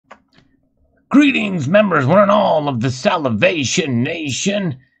Greetings, members, one and all of the Salivation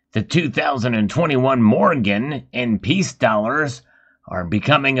Nation. The 2021 Morgan and Peace dollars are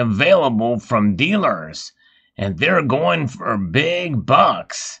becoming available from dealers, and they're going for big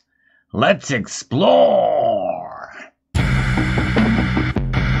bucks. Let's explore.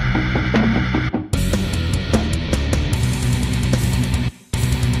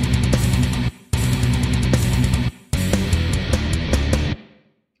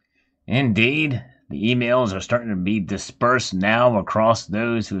 Indeed, the emails are starting to be dispersed now across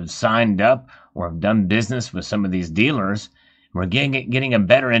those who have signed up or have done business with some of these dealers. We're getting a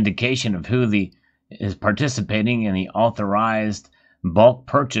better indication of who is participating in the authorized bulk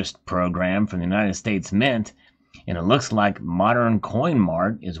purchase program from the United States Mint, and it looks like Modern Coin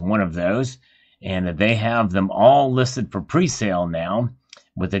Mart is one of those, and they have them all listed for pre-sale now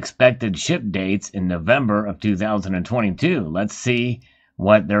with expected ship dates in November of 2022. Let's see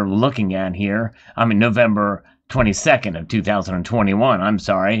what they're looking at here. November 22nd of 2021. I'm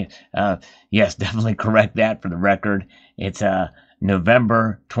sorry. Yes, definitely correct that for the record. It's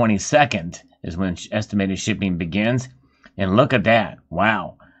November 22nd is when estimated shipping begins. And look at that.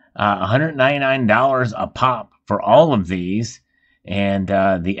 Wow. $199 a pop for all of these. And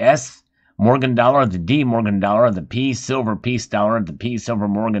the S Morgan dollar, the D Morgan dollar, the P Silver Peace dollar, the P Silver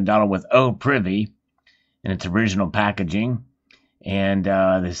Morgan dollar with O Privy in its original packaging, and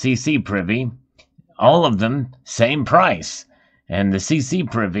the CC Privy, all of them same price. And the CC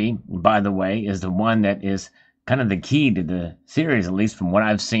Privy, by the way, is the one that is kind of the key to the series, at least from what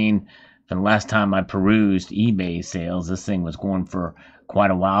I've seen from the last time I perused eBay sales. This thing was going for quite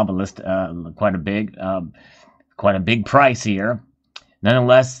a while, but quite a big price here.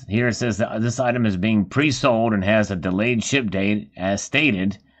 Nonetheless, here it says that this item is being pre-sold and has a delayed ship date as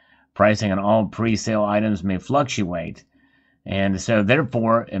stated. Pricing on all pre-sale items may fluctuate. And so,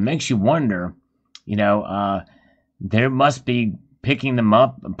 therefore, it makes you wonder, there must be picking them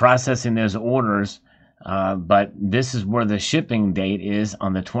up, processing those orders, but this is where the shipping date is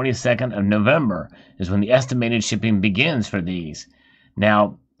on the 22nd of November, is when the estimated shipping begins for these.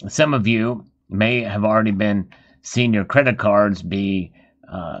 Now, some of you may have already been seeing your credit cards be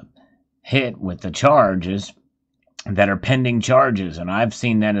hit with the charges that are pending charges, and I've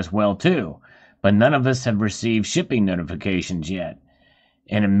seen that as well, too. But none of us have received shipping notifications yet,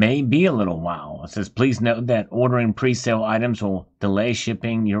 and it may be a little while. It says, please note that ordering pre-sale items will delay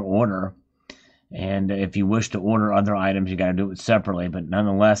shipping your order, and if you wish to order other items, you got to do it separately. But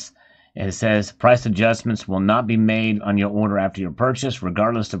nonetheless, it says price adjustments will not be made on your order after your purchase,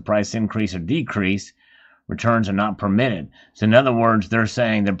 regardless of price increase or decrease. Returns are not permitted. So in other words, they're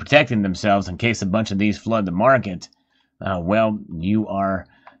saying they're protecting themselves in case a bunch of these flood the market. You are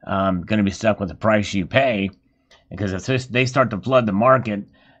going to be stuck with the price you pay, because if they start to flood the market,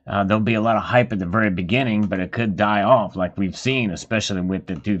 there'll be a lot of hype at the very beginning, but it could die off like we've seen, especially with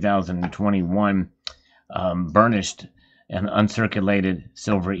the 2021 burnished and uncirculated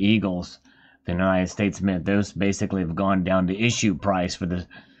Silver Eagles, the United States Mint. Those basically have gone down to issue price for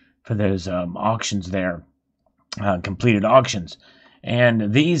those auctions there, completed auctions.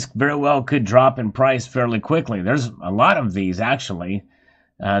 And these very well could drop in price fairly quickly. There's a lot of these, actually,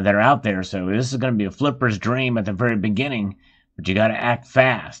 that are out there. So this is going to be a flipper's dream at the very beginning, but you got to act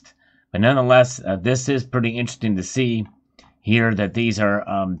fast. But nonetheless, this is pretty interesting to see here that these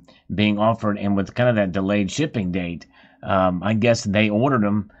are being offered, and with kind of that delayed shipping date. I guess they ordered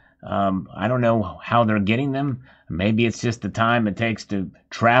them. I don't know how they're getting them. Maybe it's just the time it takes to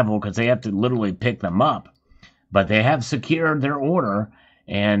travel, because they have to literally pick them up. But they have secured their order,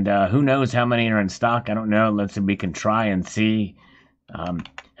 and who knows how many are in stock. I don't know. Let's see if we can try and see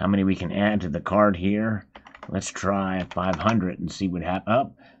how many we can add to the card here. Let's try 500 and see what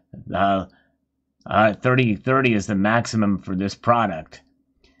happens. 30 is the maximum for this product.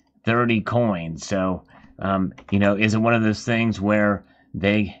 30 coins. So, is it one of those things where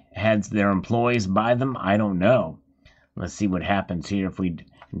they had their employees buy them? I don't know. Let's see what happens here if we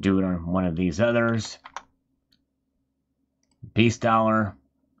do it on one of these others. Peace dollar.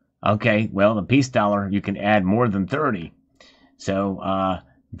 Okay, well, the peace dollar, you can add more than 30. So,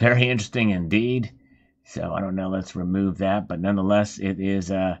 very interesting indeed. So, I don't know, let's remove that. But nonetheless, it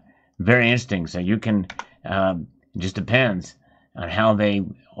is very interesting. So, you can, just depends on how they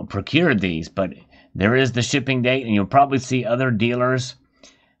procured these. But there is the shipping date, and you'll probably see other dealers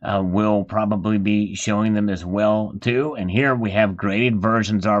will probably be showing them as well, too. And here we have graded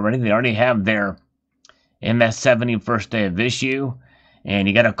versions already. They already have their MS70 first day of issue. And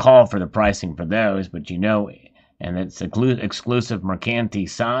you got to call for the pricing for those, but and it's exclusive Mercanti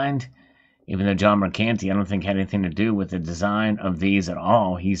signed, even though John Mercanti, I don't think, had anything to do with the design of these at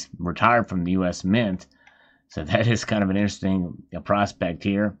all. He's retired from the U.S. Mint. So that is kind of an interesting prospect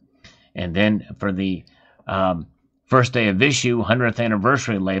here. And then for the first day of issue, 100th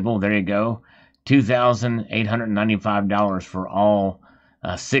anniversary label, there you go, $2,895 for all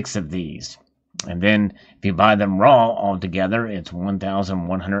 6 of these. And then if you buy them raw altogether, it's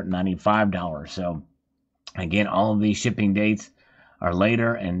 $1,195. So again, all of these shipping dates are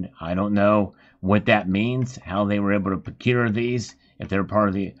later, and I don't know what that means, how they were able to procure these, if they're part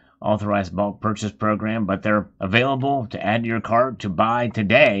of the authorized bulk purchase program, but they're available to add to your cart to buy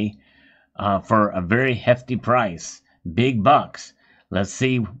today for a very hefty price. Big bucks. Let's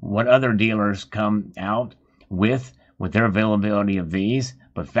see what other dealers come out with their availability of these,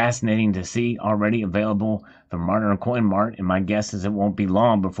 but fascinating to see already available from Modern Coin Mart, and my guess is it won't be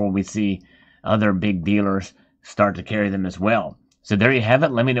long before we see other big dealers start to carry them as well. So there you have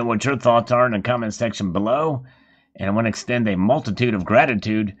it. Let me know what your thoughts are in the comment section below, and I want to extend a multitude of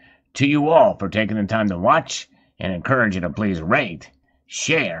gratitude to you all for taking the time to watch, and encourage you to please rate,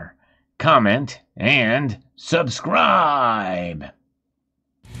 share, comment, and subscribe.